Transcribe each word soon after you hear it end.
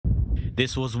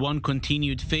This was one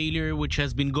continued failure which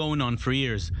has been going on for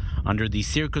years. Under these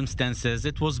circumstances,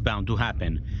 it was bound to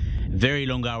happen. Very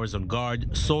long hours on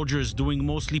guard, soldiers doing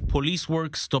mostly police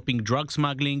work, stopping drug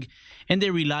smuggling, and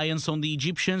their reliance on the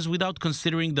Egyptians without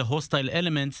considering the hostile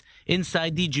elements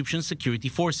inside the Egyptian security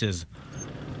forces.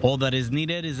 All that is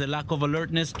needed is a lack of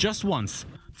alertness just once,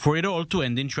 for it all to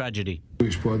end in tragedy. We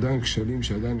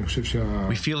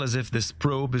feel as if this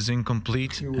probe is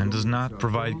incomplete and does not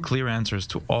provide clear answers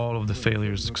to all of the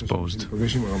failures exposed.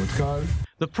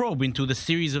 The probe into the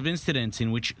series of incidents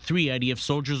in which 3 IDF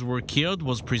soldiers were killed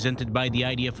was presented by the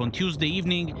IDF on Tuesday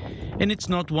evening, and it's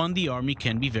not one the army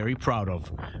can be very proud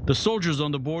of. The soldiers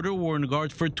on the border were on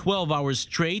guard for 12 hours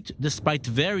straight, despite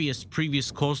various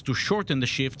previous calls to shorten the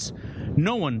shifts.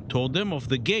 No one told them of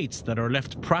the gates that are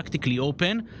left practically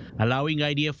open, allowing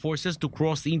IDF forces to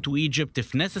cross into Egypt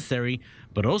if necessary,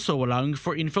 but also allowing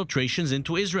for infiltrations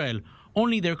into Israel.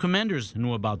 Only their commanders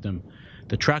knew about them.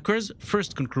 The trackers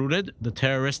first concluded the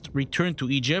terrorist returned to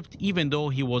Egypt even though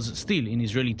he was still in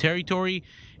Israeli territory,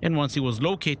 and once he was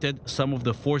located, some of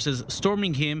the forces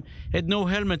storming him had no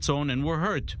helmets on and were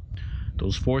hurt.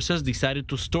 Those forces decided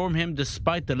to storm him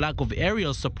despite the lack of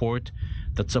aerial support.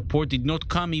 That support did not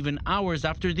come even hours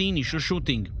after the initial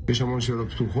shooting. We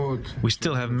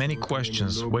still have many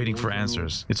questions waiting for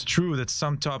answers. It's true that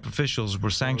some top officials were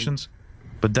sanctioned,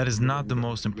 but that is not the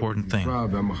most important thing.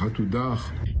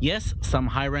 Yes, some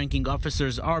high-ranking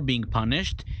officers are being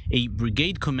punished. A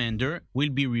brigade commander will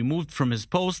be removed from his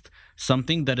post,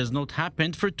 something that has not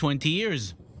happened for 20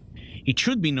 years. It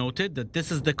should be noted that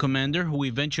this is the commander who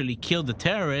eventually killed the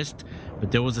terrorist,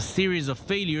 but there was a series of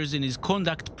failures in his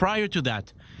conduct prior to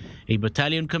that. A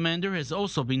battalion commander has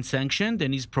also been sanctioned,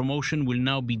 and his promotion will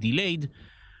now be delayed.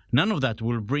 None of that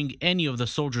will bring any of the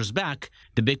soldiers back.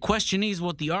 The big question is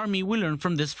what the army will learn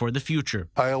from this for the future.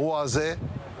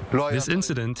 This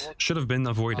incident should have been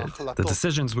avoided. The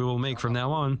decisions we will make from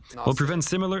now on will prevent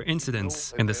similar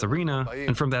incidents in this arena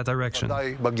and from that direction.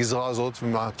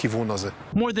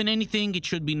 More than anything, it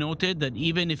should be noted that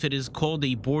even if it is called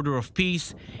a border of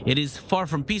peace, it is far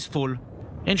from peaceful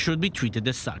and should be treated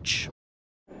as such.